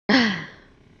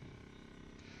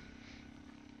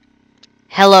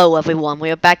Hello everyone, we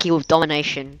are back here with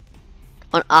Domination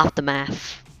on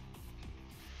Aftermath.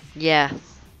 Yeah.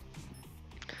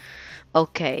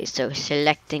 Okay, so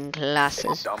selecting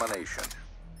classes. Domination.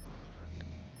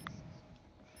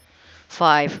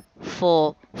 5,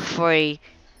 4, 3.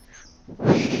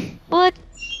 What?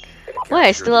 Wait, I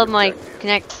Capture still the have my objective.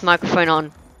 Connect microphone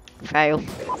on. Fail.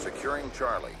 Securing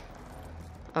Charlie.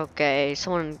 Okay,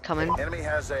 someone coming. Enemy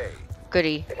has A.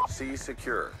 Goody. C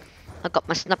secure. I got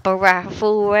my sniper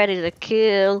rifle ready to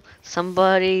kill.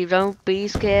 Somebody don't be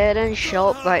scared and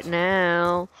shout right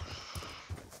now.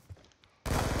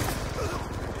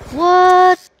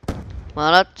 What?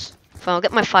 Well, that's fine. I'll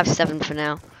get my 5.7 for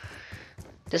now.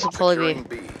 This will probably Securing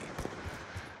be. B.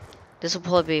 This will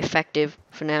probably be effective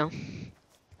for now.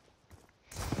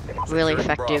 Really Securing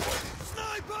effective.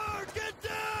 Bravo. Sniper, get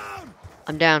down!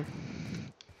 I'm down.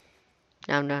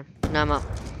 Now I'm down. Now I'm up.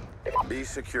 B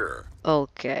secure.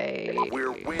 Okay.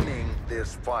 We're winning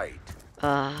this fight.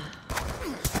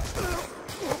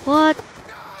 What?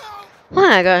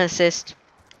 Why I got an assist?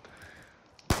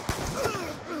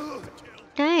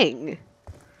 Dang.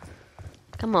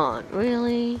 Come on,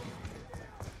 really?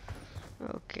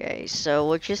 Okay, so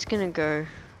we're just gonna go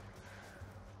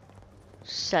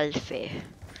selfie.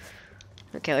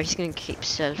 Okay, we're just gonna keep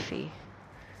selfie.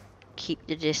 Keep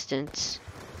the distance.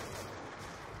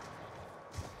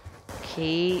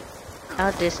 Keep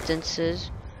our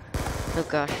distances. Oh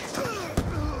gosh.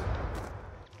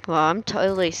 Well, I'm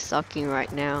totally sucking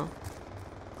right now.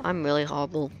 I'm really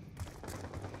horrible.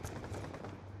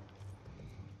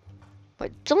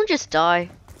 Wait, someone just die.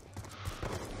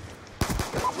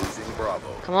 Losing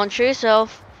Bravo. Come on, shoot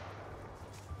yourself.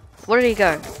 Where did he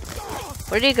go?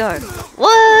 Where did he go?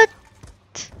 What?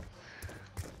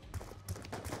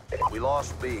 We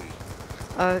lost B.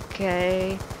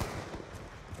 Okay.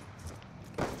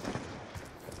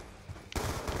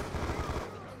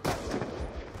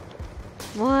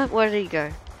 What? Where did he go?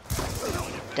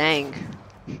 Dang.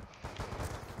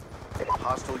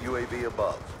 Hostile UAV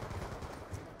above.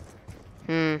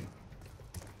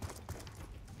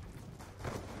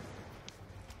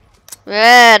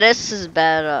 Yeah, this is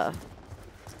better.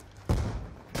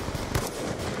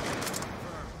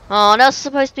 Oh, that's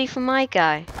supposed to be for my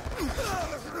guy.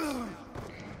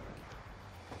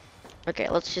 Okay,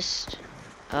 let's just,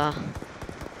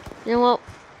 you know what?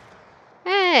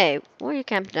 Hey, why are you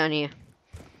camping down here?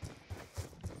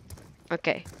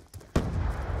 Okay.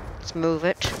 Let's move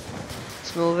it.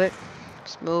 Let's move it.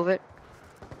 Let's move it.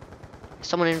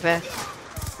 Someone in there.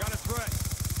 Got a threat.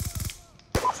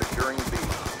 Securing B.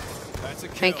 That's a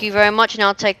kill. Thank you very much, and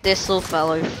I'll take this little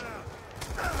fellow.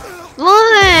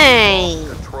 Why?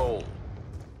 Control.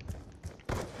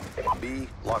 B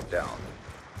lockdown.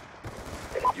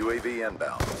 UAV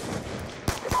inbound.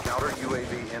 Counter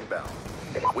UAV inbound.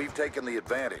 We've taken the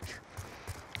advantage.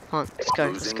 Come on, let's go,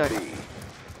 let's Losing go. B.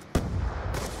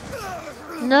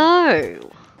 No!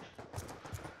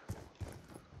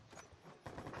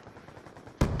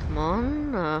 Come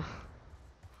on,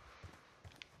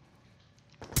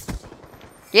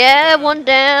 yeah, one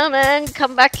down, and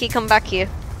come back here, come back here.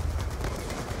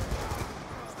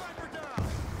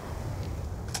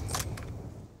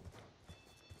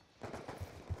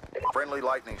 Friendly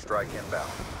lightning strike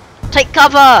inbound. Take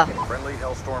cover! Friendly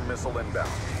Hellstorm missile inbound.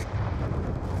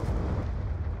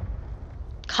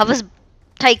 Cover's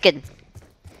taken.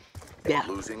 Yeah.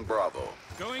 Losing Bravo.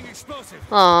 Going explosive.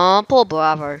 Aw, poor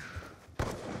Bravo.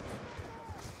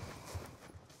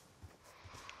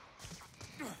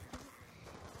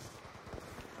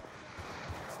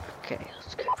 Okay,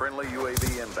 let's go. Friendly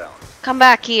UAV inbound. Come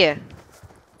back here.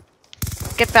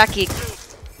 Get back here.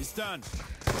 He's done.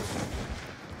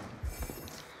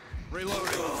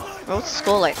 Reloading. What's the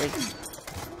score lately?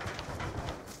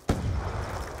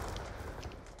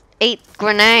 8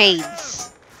 grenades.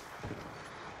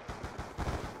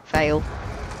 Fail.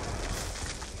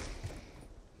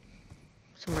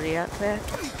 Somebody out there?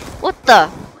 What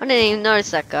the? I didn't even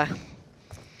notice that guy.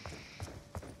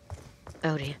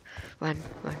 Oh dear. Run,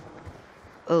 run.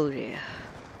 Oh dear.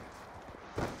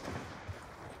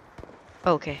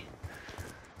 Okay.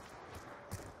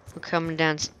 We're coming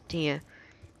down here.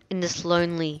 In this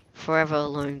lonely, forever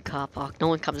alone car park. No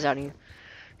one comes out here.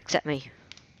 Except me.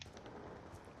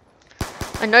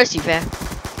 I noticed you there.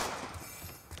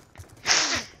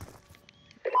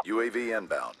 UAV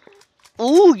inbound.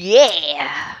 Ooh,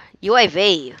 yeah!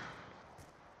 UAV.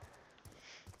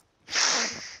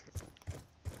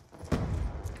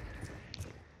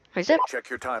 Is that? Check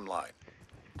your timeline.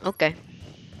 Okay.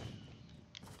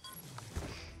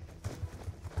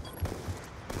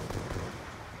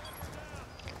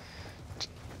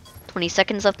 20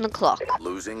 seconds left on the clock.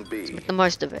 Losing B. Make the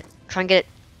most of it. Try and get it.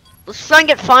 Let's try and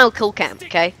get final kill cam,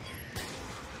 okay?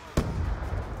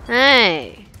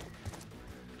 Hey.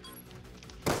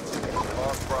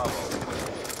 Lost Bravo.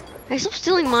 Hey, stop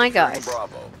stealing my guys.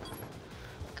 Bravo.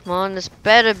 Come on, there's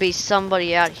better be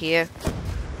somebody out here.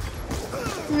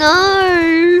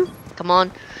 No! Come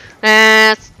on.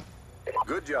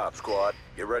 Good job, squad.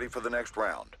 Get ready for the next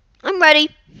round. I'm ready.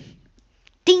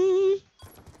 Ding!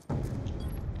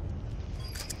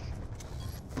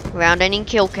 Round ending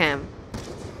kill cam.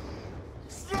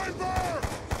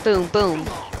 Boom, boom.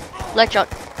 Leg shot.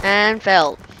 And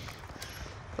fell.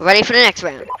 Ready for the next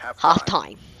round. Half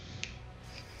time.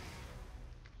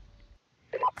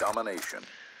 Domination.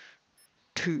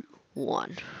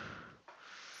 2-1.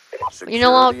 Secure You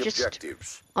know, I'll the just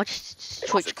objectives.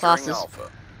 switch Securing classes. Alpha.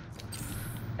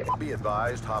 Be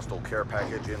advised, hostile care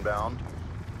package inbound.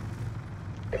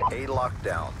 A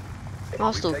lockdown.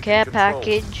 Hostile We've care taken control.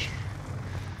 package.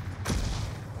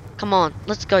 Come on,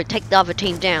 let's go. Take the other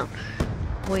team down.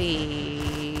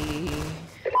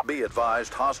 Be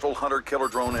advised, hostile hunter-killer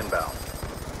drone inbound.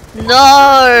 No!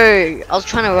 I was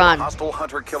trying to run. Hostile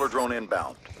hunter-killer drone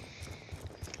inbound.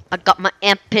 I got my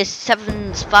Ampus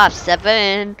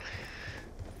 757.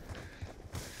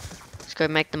 Let's go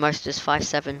make the most of this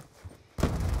 5-7.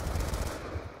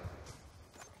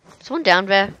 Someone down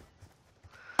there.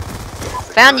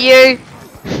 Found you!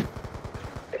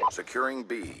 Securing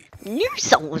B. Knew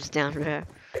someone was down there.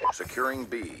 Securing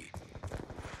B.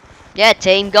 Yeah,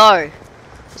 team, go.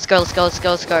 Let's go, let's go, let's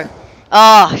go, let's go.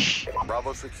 Oh,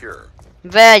 Bravo secure.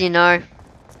 there, you know.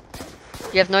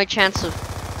 You have no chance of...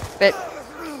 But...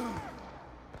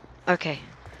 Okay.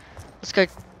 Let's go.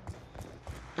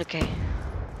 Okay.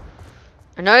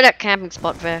 I know that camping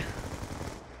spot there.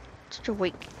 Such a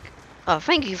weak... Oh,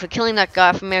 thank you for killing that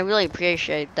guy for me. I really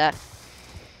appreciate that.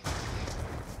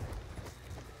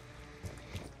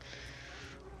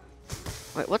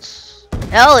 Wait, what's...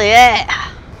 Hell yeah!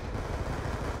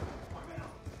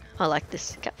 I like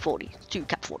this. Cap 40. 2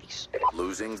 Cap 40s.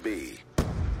 Losing B.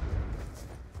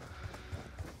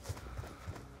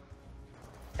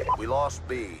 We lost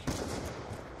B.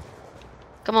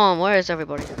 Come on, where is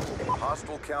everybody?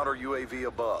 Hostile counter UAV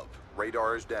above.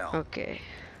 Radar is down. Okay.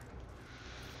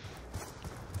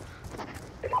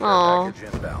 Care Aw,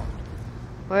 package inbound.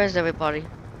 where is everybody?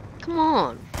 Come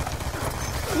on.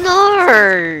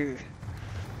 No!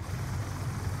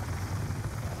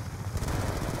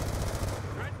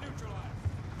 Threat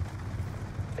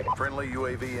neutralized. Friendly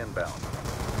UAV inbound.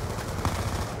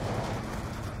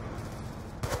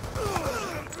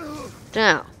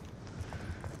 Down.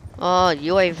 Oh,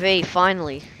 UAV,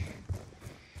 finally.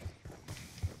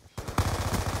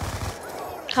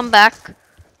 Come back.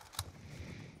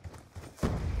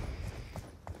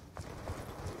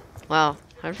 Wow,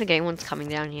 I don't think anyone's coming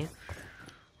down here.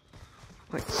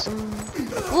 Wait,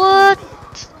 What?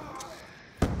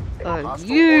 Oh, Hostile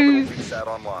you... orbital VSAT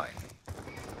online.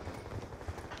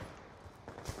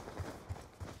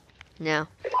 Now.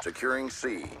 Securing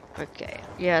C. Okay,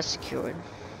 yeah, secured.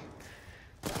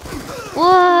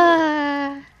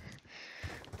 What?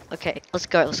 Okay, let's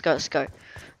go, let's go, let's go.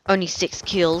 Only 6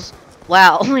 kills.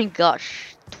 Wow, oh my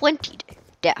gosh. 20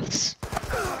 deaths.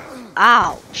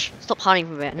 Ouch. Stop hiding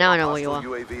from there. Now I know where you are.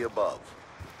 Hostile UAV above.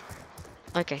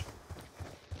 Okay.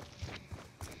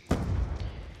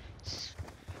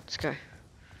 Let's go.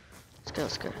 Let's go,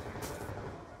 let's go.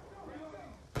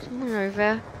 Someone over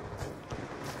there.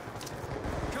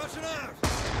 Caution out.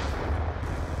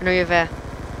 I know you're there.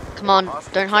 Come on,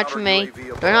 Hostile don't hide counter from me. UAV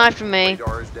above. Don't hide from me.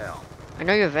 Radar is down. I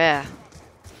know you're there.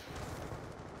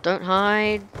 Don't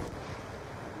hide.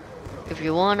 If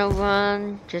you wanna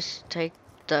run, just take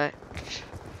that.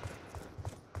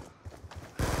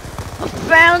 I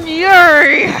found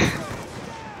you!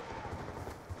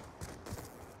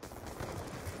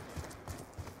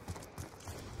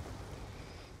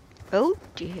 Oh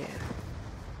dear.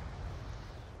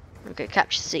 Okay,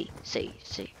 capture C.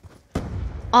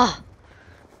 Ah!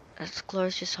 That's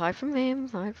close, just hide from him,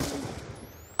 hide from him.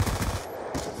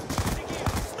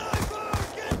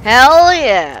 Hell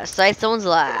yeah! Save someone's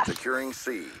life. Securing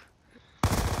C.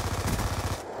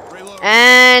 Reload.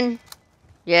 And...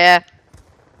 yeah.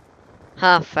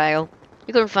 Ha, fail.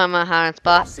 You couldn't find my hiding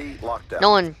spot. C locked down. No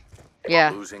one...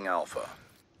 yeah. Losing Alpha.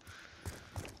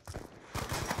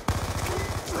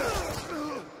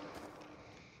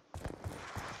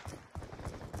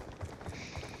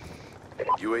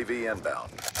 UAV inbound.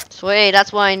 Sweet,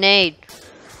 that's what I need.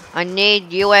 I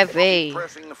need UAV.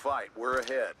 Pressing the fight. We're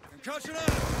ahead. Concussion out.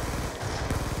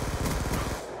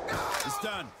 It's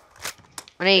done.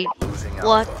 I need... Losing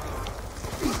what? Alpha.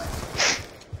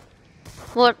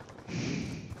 What?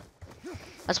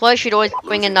 That's why I should always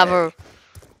bring Losing another.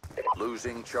 A.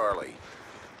 Losing Charlie.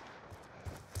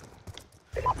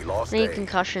 We lost Need A.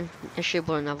 concussion. I should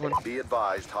put another one. Be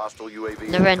advised, hostile UAV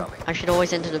Never end. incoming. I should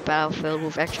always enter the battlefield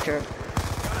with extra.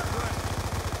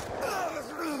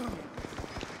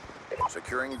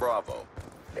 Securing Bravo.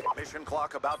 Mission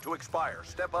clock about to expire.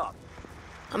 Step up.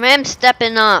 I am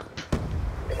stepping up.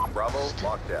 Bravo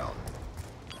locked down.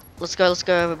 Let's go,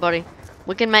 everybody.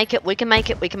 We can make it, we can make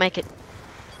it, we can make it.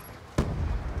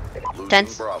 Losing 10,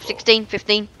 Bravo. 16,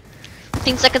 15.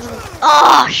 15 seconds.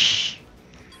 Oh, shh.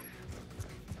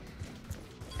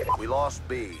 We lost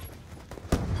B.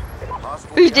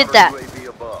 Hostile Who did counter that? UAV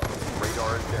above.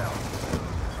 Radar is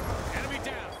down. Enemy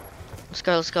down. Let's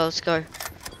go, let's go.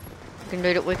 We can do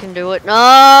it, we can do it. No!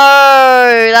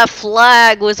 That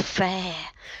flag was fair.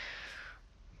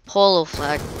 Poor little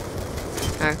flag.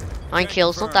 No, 9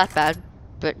 kills, not that bad.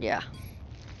 But yeah.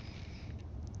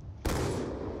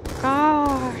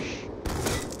 Gosh.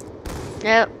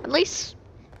 Yeah, at least.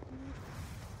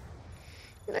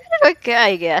 Okay,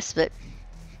 I guess, but.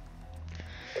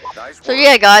 Nice So work.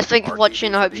 yeah, guys, thank you for RTB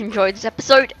watching. I hope for you debrief. enjoyed this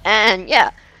episode, and yeah,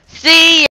 see ya!